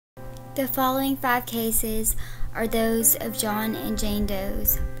The following 5 cases are those of John and Jane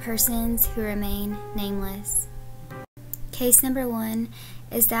Doe's, persons who remain nameless. Case number 1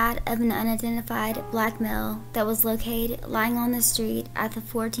 is that of an unidentified black male that was located lying on the street at the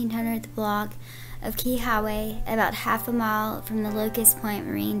 1400th block of Key Highway, about half a mile from the Locust Point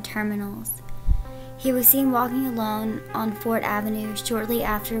Marine Terminals. He was seen walking alone on Fort Avenue shortly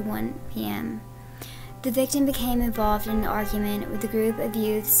after 1 p.m. The victim became involved in an argument with a group of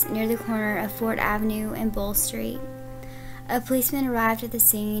youths near the corner of Fort Avenue and Bull Street. A policeman arrived at the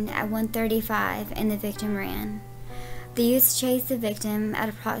scene at 1:35 and the victim ran. The youths chased the victim at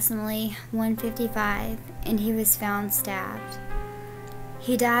approximately 1:55 and he was found stabbed.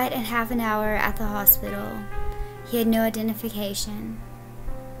 He died in half an hour at the hospital. He had no identification.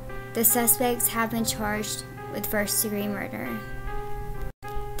 The suspects have been charged with first-degree murder.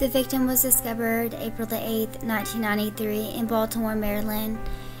 The victim was discovered April 8, 1993 in Baltimore, Maryland,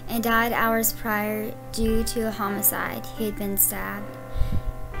 and died hours prior due to a homicide. He had been stabbed.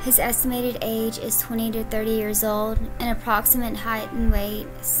 His estimated age is 20 to 30 years old, and approximate height and weight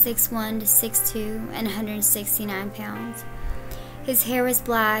 6'1" to 6'2", and 169 pounds. His hair was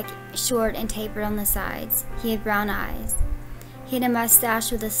black, short, and tapered on the sides. He had brown eyes. He had a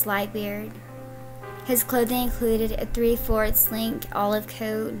mustache with a slight beard. His clothing included a 3/4 length olive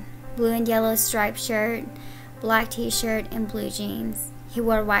coat, blue and yellow striped shirt, black t-shirt, and blue jeans. He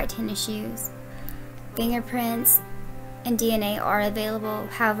wore white tennis shoes. Fingerprints and DNA are available,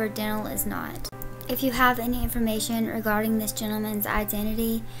 however dental is not. If you have any information regarding this gentleman's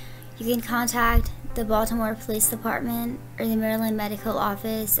identity, you can contact the Baltimore Police Department or the Maryland Medical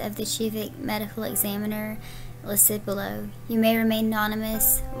Office of the Chief Medical Examiner listed below. You may remain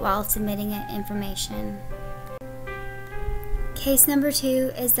anonymous while submitting information. Case number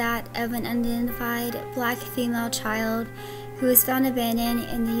 2 is that of an unidentified black female child who was found abandoned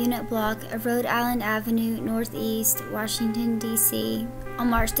in the unit block of Rhode Island Avenue Northeast, Washington, D.C. on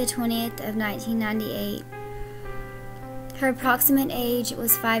March the 20th of 1998. Her approximate age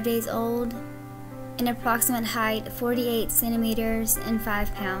was 5 days old and approximate height 48 centimeters and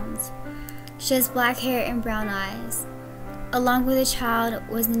 5 pounds. She has black hair and brown eyes. Along with the child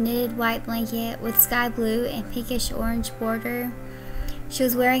was a knitted white blanket with sky blue and pinkish orange border. She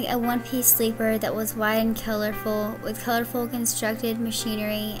was wearing a one-piece sleeper that was white and colorful, with colorful constructed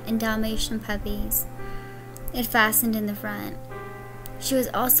machinery and Dalmatian puppies. It fastened in the front. She was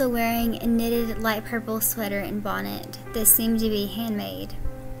also wearing a knitted light purple sweater and bonnet that seemed to be handmade.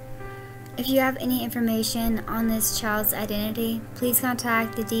 If you have any information on this child's identity, please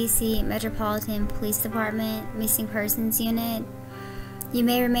contact the D.C. Metropolitan Police Department Missing Persons Unit. You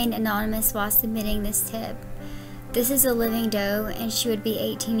may remain anonymous while submitting this tip. This is a living doe and she would be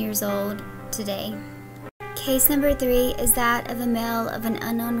 18 years old today. Case number 3 is that of a male of an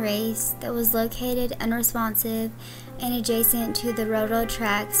unknown race that was located unresponsive and adjacent to the railroad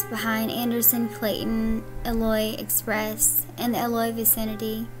tracks behind Anderson-Clayton Eloy Express in the Eloy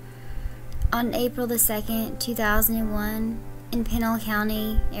vicinity on April the 2nd, 2001 in Pinal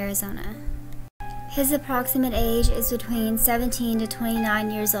County, Arizona. His approximate age is between 17 to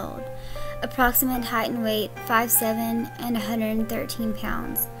 29 years old. Approximate height and weight 5'7" and 113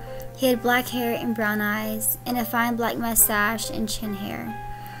 pounds. He had black hair and brown eyes, and a fine black mustache and chin hair.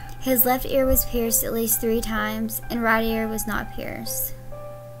 His left ear was pierced at least 3 times, and right ear was not pierced.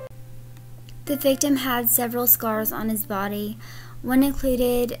 The victim had several scars on his body. One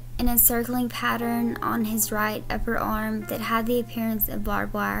included an encircling pattern on his right upper arm that had the appearance of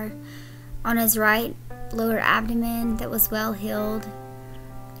barbed wire, on his right lower abdomen that was well healed,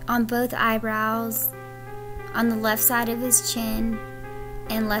 on both eyebrows, on the left side of his chin,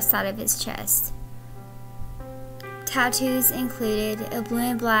 and left side of his chest. Tattoos included a blue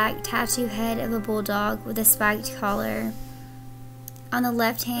and black tattoo head of a bulldog with a spiked collar. On the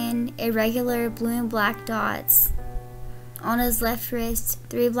left hand, irregular blue and black dots. On his left wrist,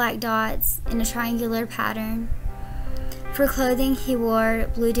 3 black dots in a triangular pattern. For clothing, he wore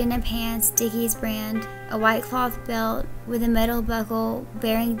blue denim pants, Dickies brand, a white cloth belt with a metal buckle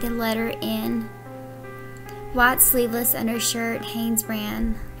bearing the letter N, white sleeveless undershirt, Hanes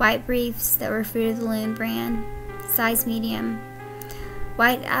brand, white briefs that were Fruit of the Loom brand, size medium,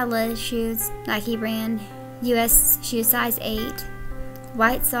 white Atlas shoes, Nike brand, US shoe size 8,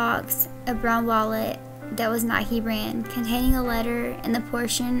 white socks, a brown wallet that was Nike brand, containing a letter and the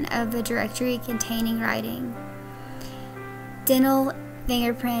portion of a directory containing writing. Dental,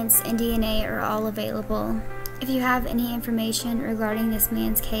 fingerprints, and DNA are all available. If you have any information regarding this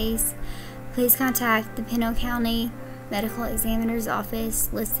man's case, please contact the Pinal County Medical Examiner's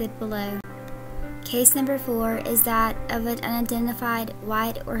Office listed below. Case number 4 is that of an unidentified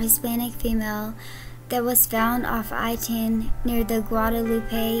white or Hispanic female that was found off I-10 near the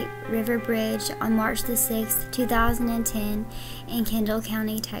Guadalupe River Bridge on March 6, 2010 in Kendall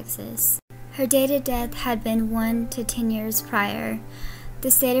County, Texas. Her date of death had been 1 to 10 years prior.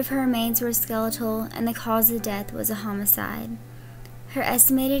 The state of her remains were skeletal and the cause of death was a homicide. Her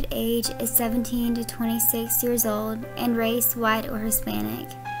estimated age is 17 to 26 years old and race white or Hispanic.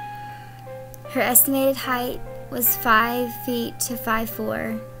 Her estimated height was 5 feet to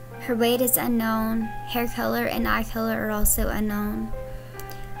 5'4". Her weight is unknown. Hair color and eye color are also unknown.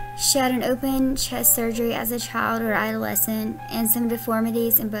 She had an open chest surgery as a child or adolescent and some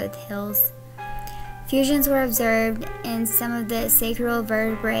deformities in both heels. Fusions were observed and some of the sacral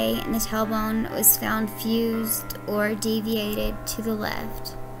vertebrae and the tailbone was found fused or deviated to the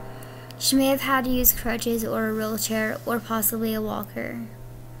left. She may have had to use crutches or a wheelchair or possibly a walker.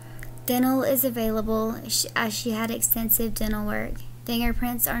 Dental is available as she had extensive dental work.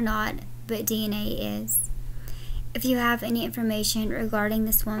 Fingerprints are not, but DNA is. If you have any information regarding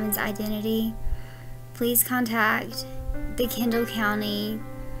this woman's identity, please contact the Kendall County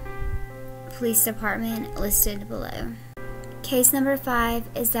Police Department listed below. Case number 5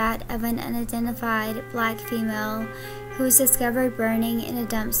 is that of an unidentified black female who was discovered burning in a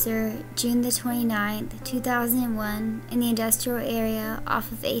dumpster June the 29th, 2001 in the industrial area off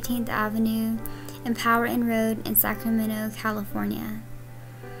of 18th Avenue and Power Inn Road in Sacramento, California.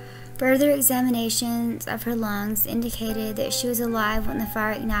 Further examinations of her lungs indicated that she was alive when the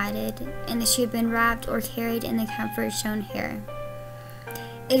fire ignited and that she had been wrapped or carried in the comfort shown here.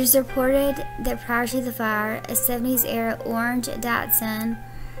 It is reported that prior to the fire, a 70s-era orange Datsun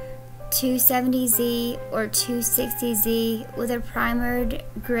 270Z or 260Z with a primered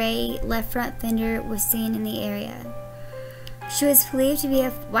gray left front fender was seen in the area. She was believed to be a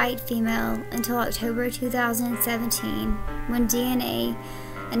white female until October 2017 when DNA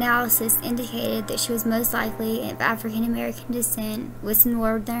analysis indicated that she was most likely of African American descent with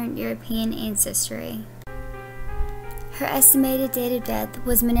Northern European ancestry. Her estimated date of death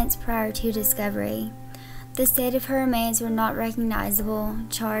was minutes prior to discovery. The state of her remains were not recognizable,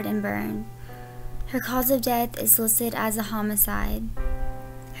 charred and burned. Her cause of death is listed as a homicide.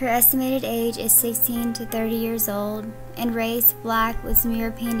 Her estimated age is 16 to 30 years old and race black with some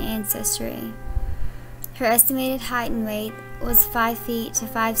European ancestry. Her estimated height and weight was 5 feet to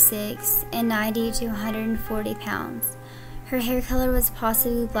 5'6" and 90 to 140 pounds. Her hair color was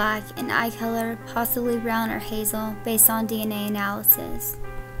possibly black and eye color possibly brown or hazel based on DNA analysis.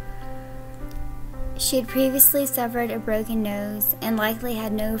 She had previously suffered a broken nose and likely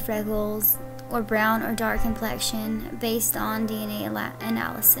had no freckles or brown or dark complexion based on DNA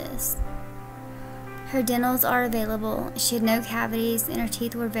analysis. Her dentals are available. She had no cavities and her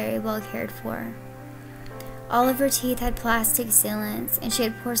teeth were very well cared for. All of her teeth had plastic sealants and she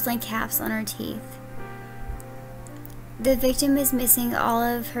had porcelain caps on her teeth. The victim is missing all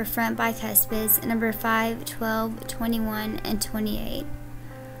of her front bicuspids, number 5, 12, 21, and 28.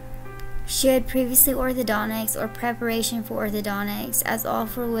 She had previously orthodontics or preparation for orthodontics, as all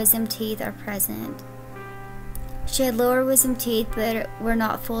 4 wisdom teeth are present. She had lower wisdom teeth but were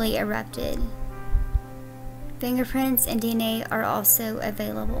not fully erupted. Fingerprints and DNA are also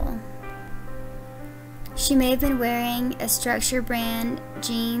available. She may have been wearing a Structure brand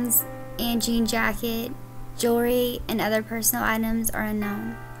jeans and jean jacket. Jewelry and other personal items are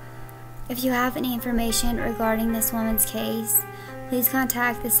unknown. If you have any information regarding this woman's case, please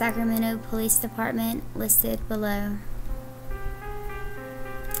contact the Sacramento Police Department listed below.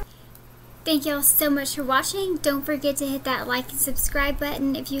 Thank y'all so much for watching. Don't forget to hit that like and subscribe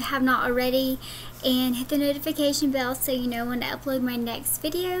button if you have not already, and hit the notification bell so you know when to upload my next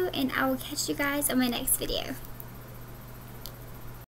video, and I will catch you guys on my next video.